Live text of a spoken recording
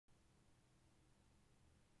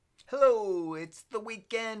Hello, it's the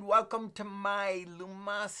weekend. Welcome to my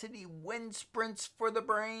Lumosity Wind Sprints for the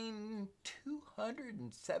Brain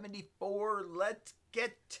 274. Let's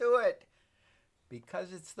get to it.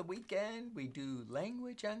 Because it's the weekend, we do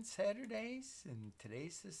language on Saturdays, and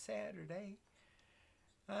today's a Saturday.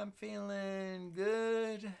 I'm feeling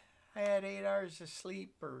good. I had 8 hours of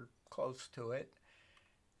sleep or close to it.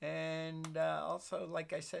 And also,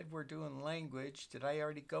 like I said, we're doing language. Did I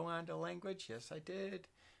already go on to language? Yes, I did.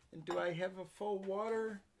 And do I have a full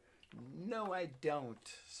water? No, I don't.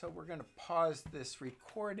 So we're going to pause this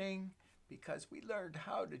recording because we learned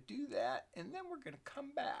how to do that. And then we're going to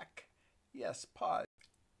come back. Yes, pause.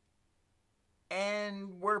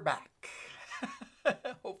 And we're back.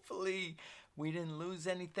 Hopefully we didn't lose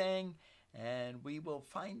anything. And we will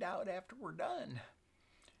find out after we're done.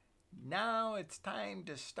 Now it's time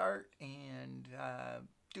to start and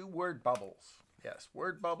do word bubbles. Yes,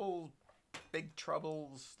 word bubbles. Big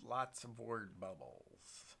troubles, lots of word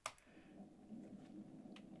bubbles.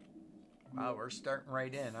 Wow, we're starting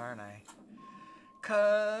right in, aren't I?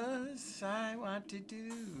 'Cause I want to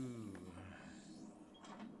do...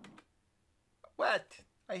 What?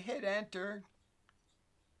 I hit enter.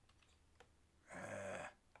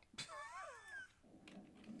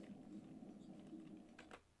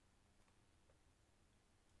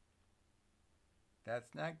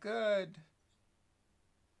 That's not good.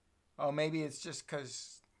 Oh, maybe it's just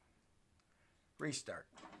because... Restart.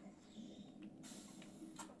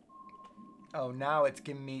 Oh, now it's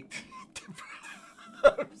giving me...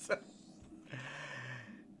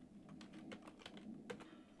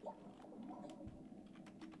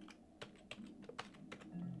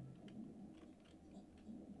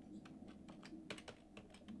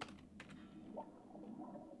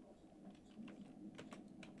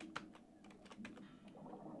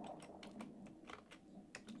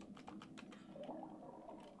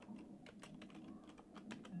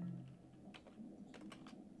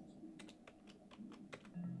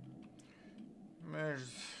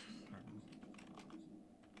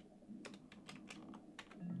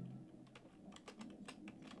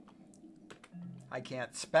 I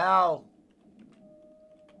can't spell.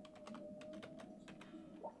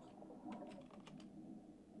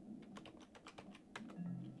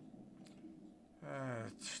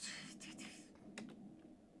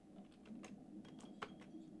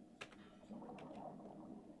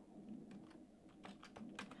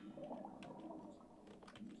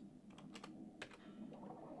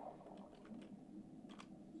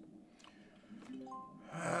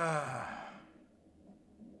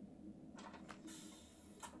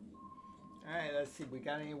 Let's see, we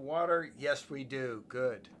got any water? Yes, we do.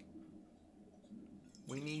 Good.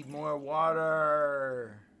 We need more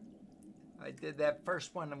water. I did that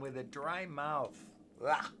first one with a dry mouth.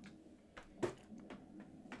 Ugh.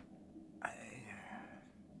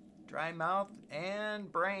 Dry mouth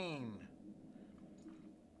and brain.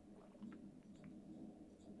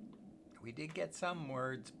 We did get some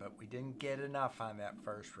words, but we didn't get enough on that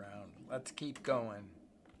first round. Let's keep going.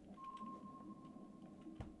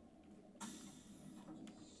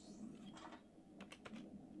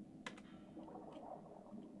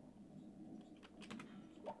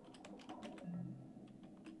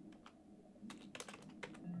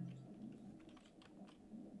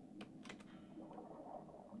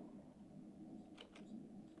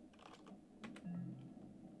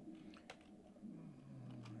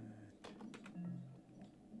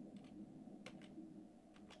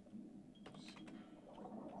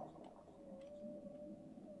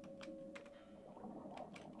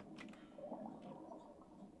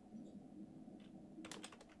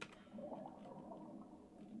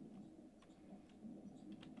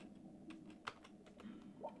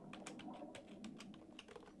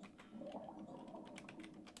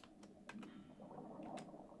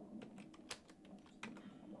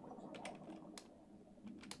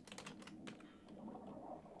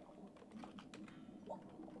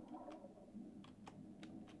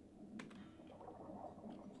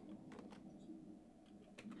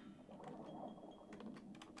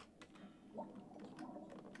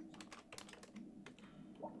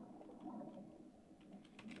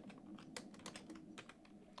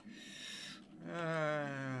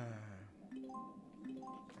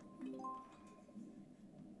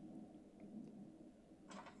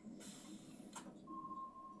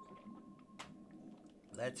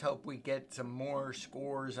 Let's hope we get some more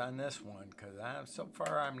scores on this one, because so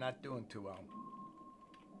far I'm not doing too well.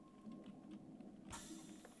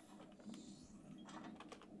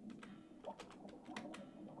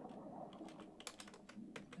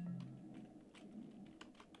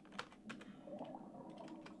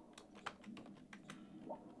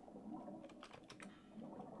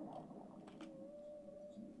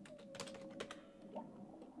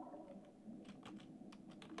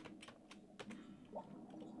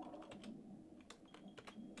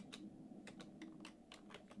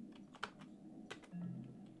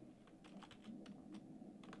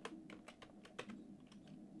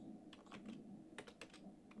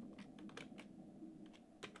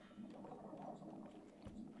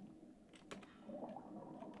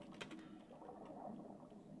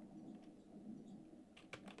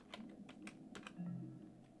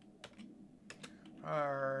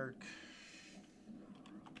 Park.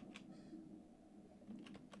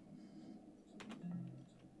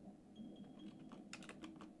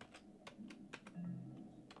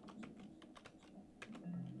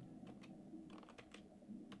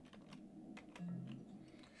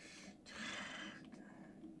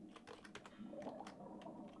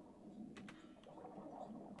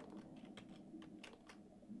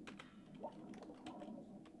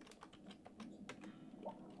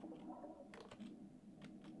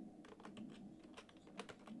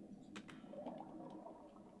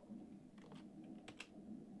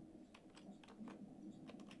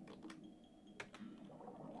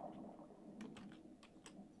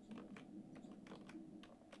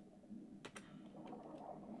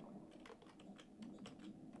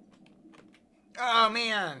 Oh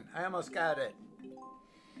man, I almost got it.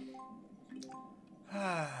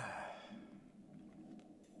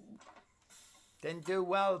 Didn't do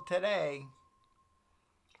well today.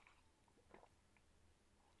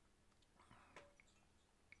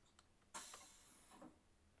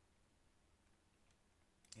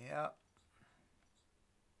 Yep.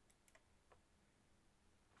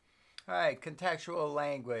 All right, contextual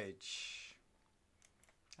language.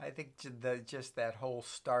 I think just that whole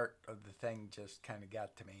start of the thing just kind of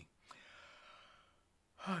got to me.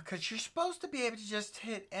 Because you're supposed to be able to just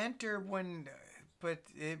hit enter but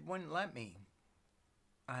it wouldn't let me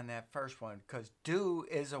on that first one because do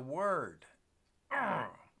is a word.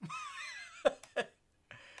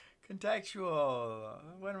 Contextual.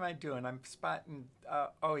 What am I doing? I'm spotting.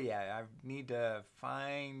 Oh, yeah. I need to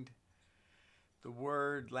find the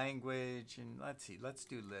word, language, and let's see. Let's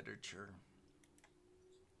do literature.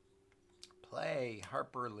 Play,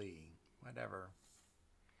 Harper Lee, whatever.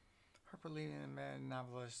 Harper Lee, a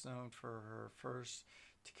novelist known for her first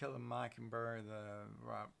To Kill a Mockingbird, the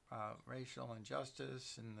racial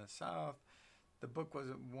injustice in the South. The book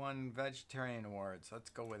won vegetarian awards. Let's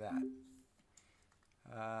go with that.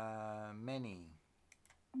 Many.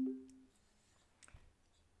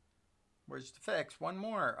 Words to fix. One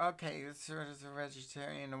more. Okay, this is the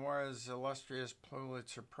vegetarian awards, illustrious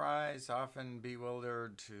Pulitzer Prize, often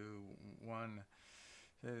bewildered to one.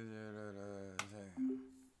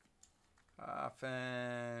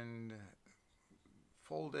 Often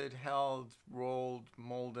folded, held, rolled,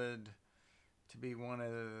 molded to be one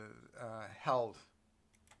of the held.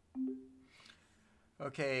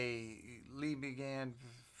 Okay, Lee began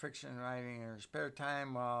fiction writing in her spare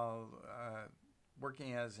time while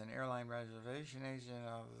working as an airline reservation agent.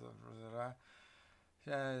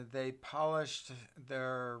 They polished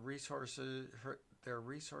their resources,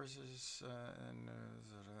 and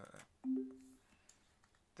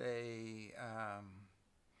they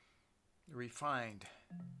refined.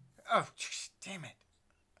 Oh, damn it!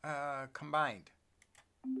 Combined.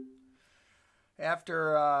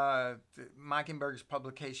 After Mockingbird's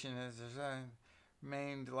publication has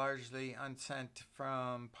remained largely unsent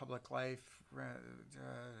from public life,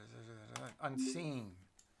 unseen,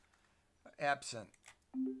 absent.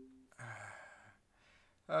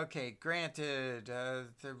 Okay, granted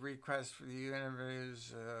the request for the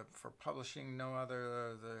interviews for publishing no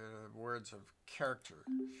other the words of character,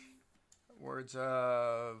 words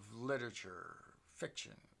of literature,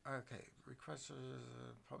 fiction. Okay, request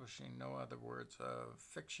publishing no other words of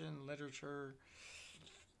fiction, literature.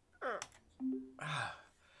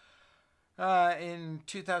 In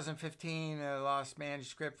 2015, a lost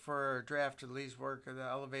manuscript for a draft of Lee's work, The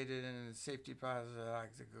Elevated and Safety Deposit,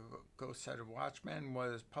 the Ghost Set of Watchmen,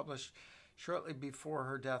 was published shortly before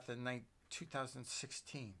her death in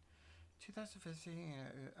 2016. 2015,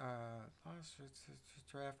 lost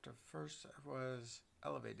draft of first was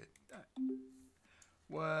Elevated.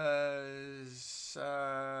 Was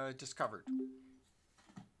discovered.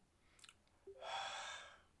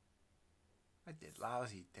 I did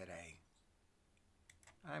lousy today.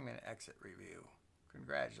 I'm going to exit review.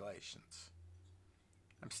 Congratulations.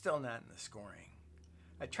 I'm still not in the scoring.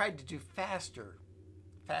 I tried to do faster.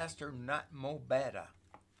 Faster, not mo better.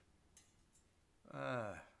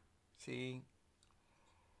 See?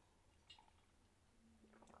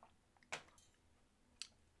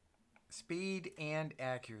 Speed and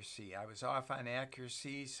accuracy. I was off on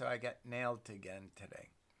accuracy, so I got nailed again today.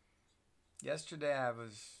 Yesterday I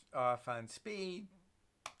was off on speed.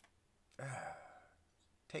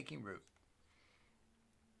 Taking root.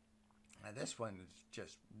 Now this one is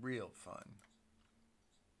just real fun.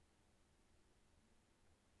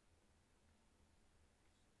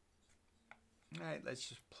 All right, let's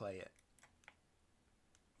just play it.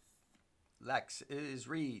 Lex is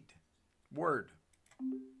read. Word.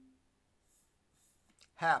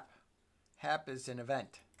 Hap. Hap is an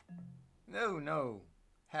event. No, no.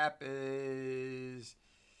 Hap is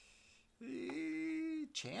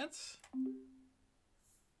chance.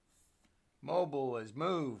 Mobile is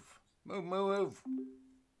move. Move, move.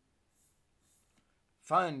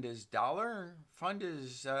 Fund is dollar. Fund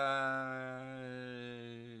is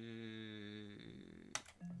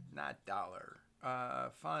not dollar.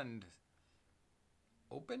 Fund.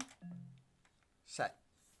 Open. Set.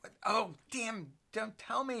 Oh, damn. Don't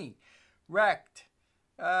tell me. Rect.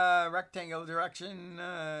 Rectangle direction.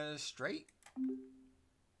 Straight.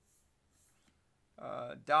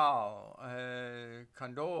 Doll.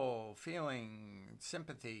 Condole. Feeling.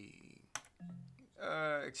 Sympathy.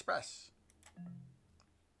 Express.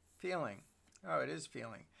 Feeling. Oh, it is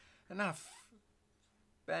feeling. Enough.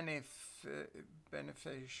 Beneficial.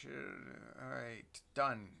 All right.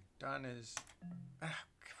 Done. Done is... Ah,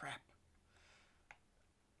 crap.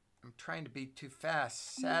 I'm trying to be too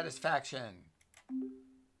fast. Satisfaction.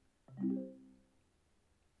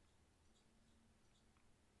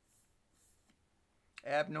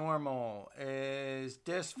 Abnormal is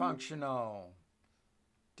dysfunctional.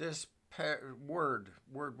 Word.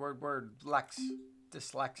 Lex.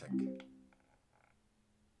 Dyslexic.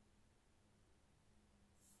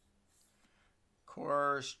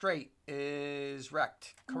 Core straight is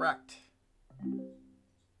rect. Correct.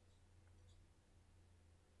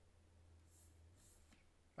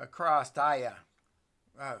 Across dia.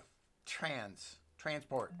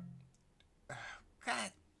 Transport.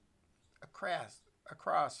 God.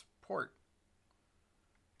 Across port.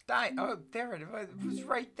 Oh, there it was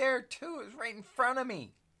right there too. It was right in front of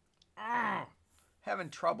me. Having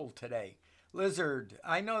trouble today. Lizard.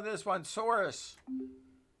 I know this one. Saurus.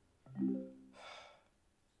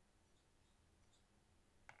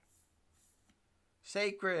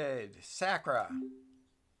 Sacred. Sacra.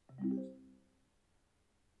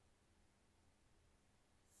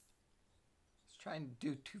 Trying to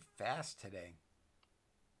do too fast today.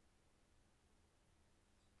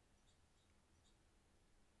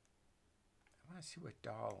 I want to see what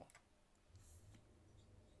doll.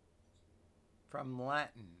 From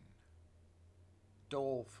Latin.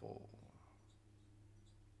 Doleful.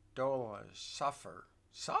 Dole is suffer.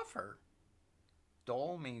 Suffer?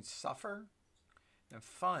 Dole means suffer. And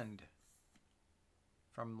fund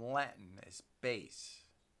from Latin is base.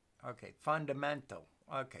 Okay, fundamental.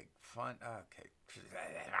 Okay, okay.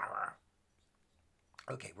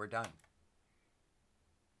 Okay, we're done.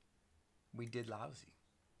 We did lousy.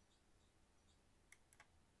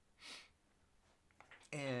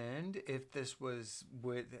 And if this was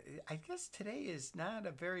with, I guess today is not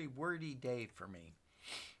a very wordy day for me.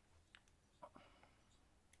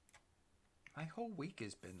 My whole week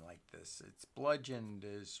has been like this. It's bludgeoned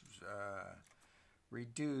is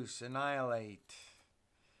reduce, annihilate,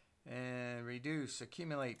 and reduce,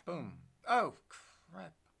 accumulate, boom. Oh,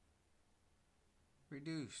 crap.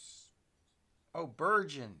 Reduce. Oh,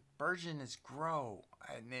 burgeon. Burgeon is grow.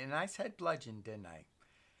 And I said bludgeon, didn't I?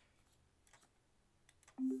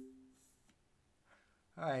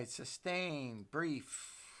 All right, sustain,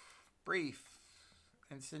 brief,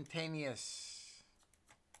 instantaneous.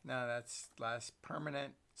 No, that's less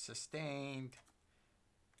permanent, sustained.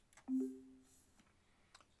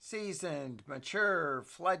 Seasoned, mature,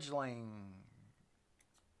 fledgling.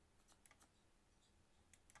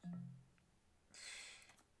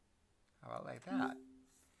 How about like that?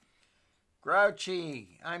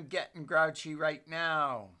 Grouchy. I'm getting grouchy right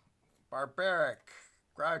now. Barbaric.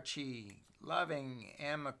 Grouchy. Loving.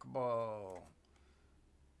 Amicable.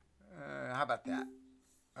 How about that?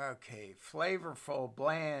 Okay. Flavorful.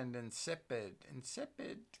 Bland. Insipid.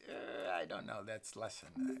 Insipid? I don't know. That's less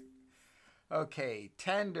than that. Okay.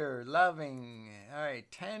 Tender. Loving. All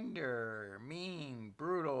right. Tender. Mean.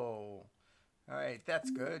 Brutal. All right. That's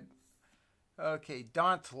good. Okay,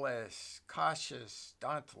 dauntless, cautious,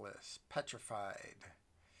 dauntless, petrified.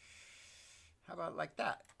 How about like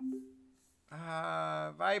that?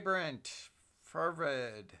 Vibrant,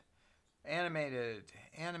 fervid, animated,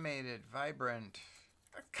 vibrant.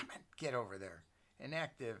 Come on, get over there.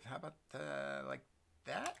 Inactive. How about like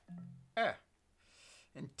that?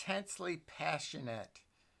 Intensely passionate.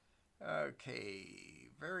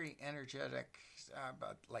 Okay, very energetic. How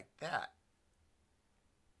about like that?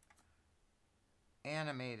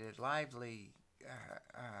 Animated, lively,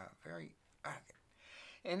 very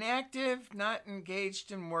inactive, not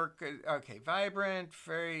engaged in work. Okay, vibrant,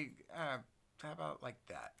 very. How about like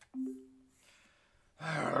that?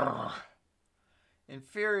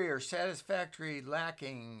 Inferior, satisfactory,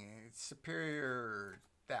 lacking, superior.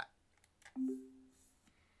 That.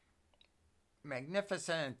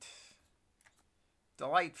 Magnificent,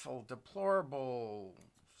 delightful, deplorable,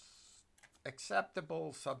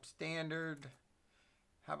 acceptable, substandard.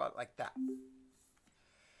 How about like that?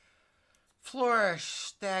 Flourish,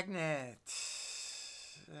 stagnant,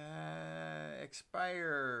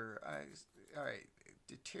 expire, all right,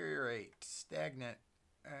 deteriorate, stagnant,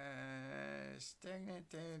 stagnant,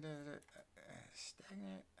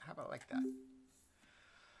 stagnant. How about like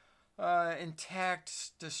that?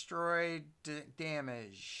 Intact, destroyed,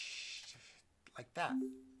 damaged, like that.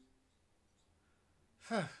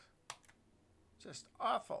 Just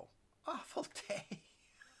awful, awful day.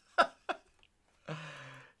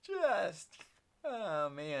 Just, oh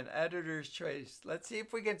man, editor's choice. Let's see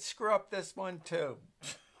if we can screw up this one too.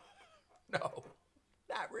 No,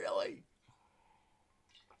 not really.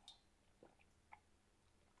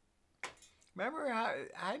 Remember how,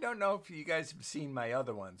 I don't know if you guys have seen my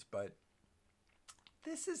other ones, but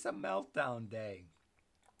this is a meltdown day.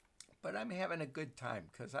 But I'm having a good time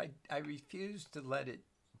because I refuse to let it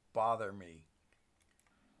bother me.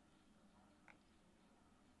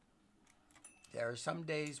 There are some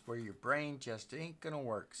days where your brain just ain't going to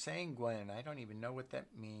work. Sanguine, I don't even know what that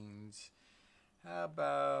means. How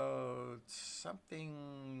about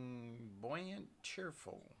something buoyant,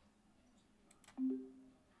 cheerful?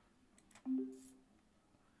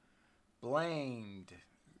 Blamed,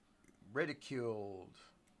 ridiculed,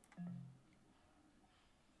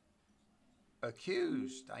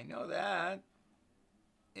 accused, I know that.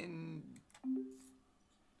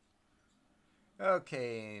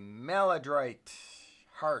 Okay, maladroit,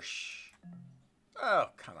 harsh. Oh,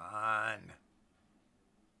 come on.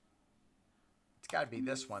 It's got to be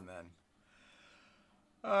this one then.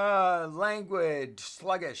 Languid,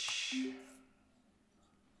 sluggish,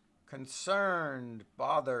 concerned,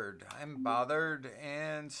 bothered. I'm bothered,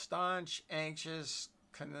 and staunch, anxious,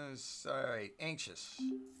 anxious.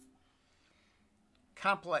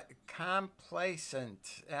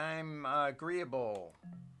 Complacent, I'm agreeable.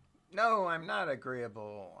 No, I'm not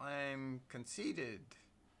agreeable. I'm conceited,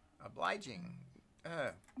 obliging.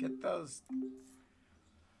 Get those.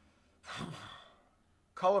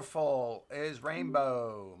 Colorful is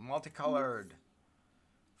rainbow, multicolored.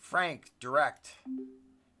 Frank, direct.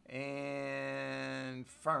 And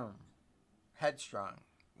firm, headstrong.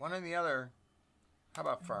 One or the other. How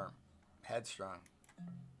about firm? Headstrong.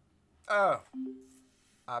 Oh,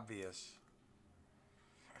 obvious.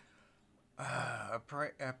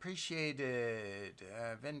 Appreciated,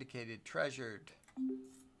 vindicated, treasured.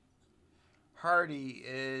 Hardy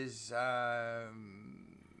is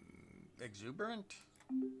exuberant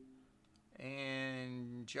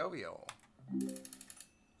and jovial.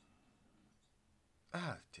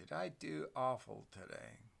 Did I do awful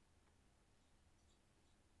today?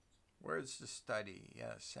 Words to study.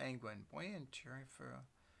 Yes, sanguine, buoyant, cheerful,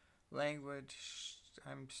 language.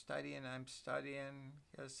 I'm studying.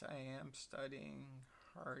 Yes, I am studying.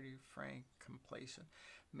 Hardy, frank, complacent.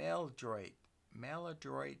 Maladroit.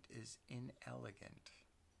 Maladroit is inelegant.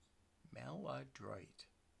 Maladroit.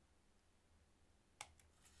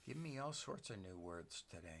 Give me all sorts of new words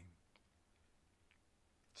today.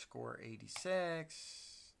 Score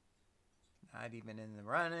 86. Not even in the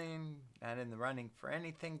running. Not in the running for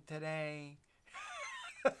anything today.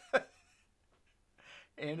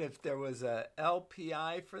 And if there was a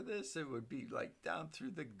LPI for this, it would be like down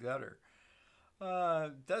through the gutter.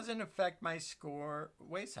 Doesn't affect my score.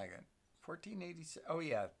 Wait a second. 1486. Oh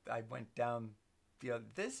yeah, I went down the other.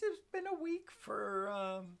 This has been a week for.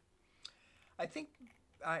 I think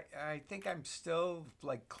I'm still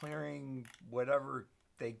like clearing whatever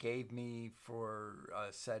they gave me for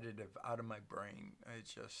a sedative out of my brain.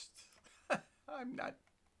 It's just I'm not.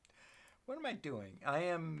 What am I doing? I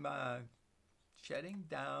am. Shutting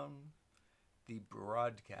down the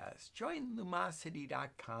broadcast. Join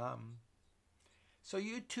Lumosity.com so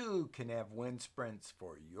you too can have wind sprints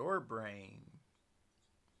for your brain.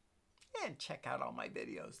 And check out all my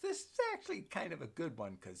videos. This is actually kind of a good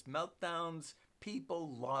one because meltdowns,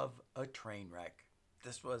 people love a train wreck.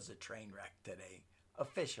 This was a train wreck today.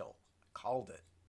 Official. Called it.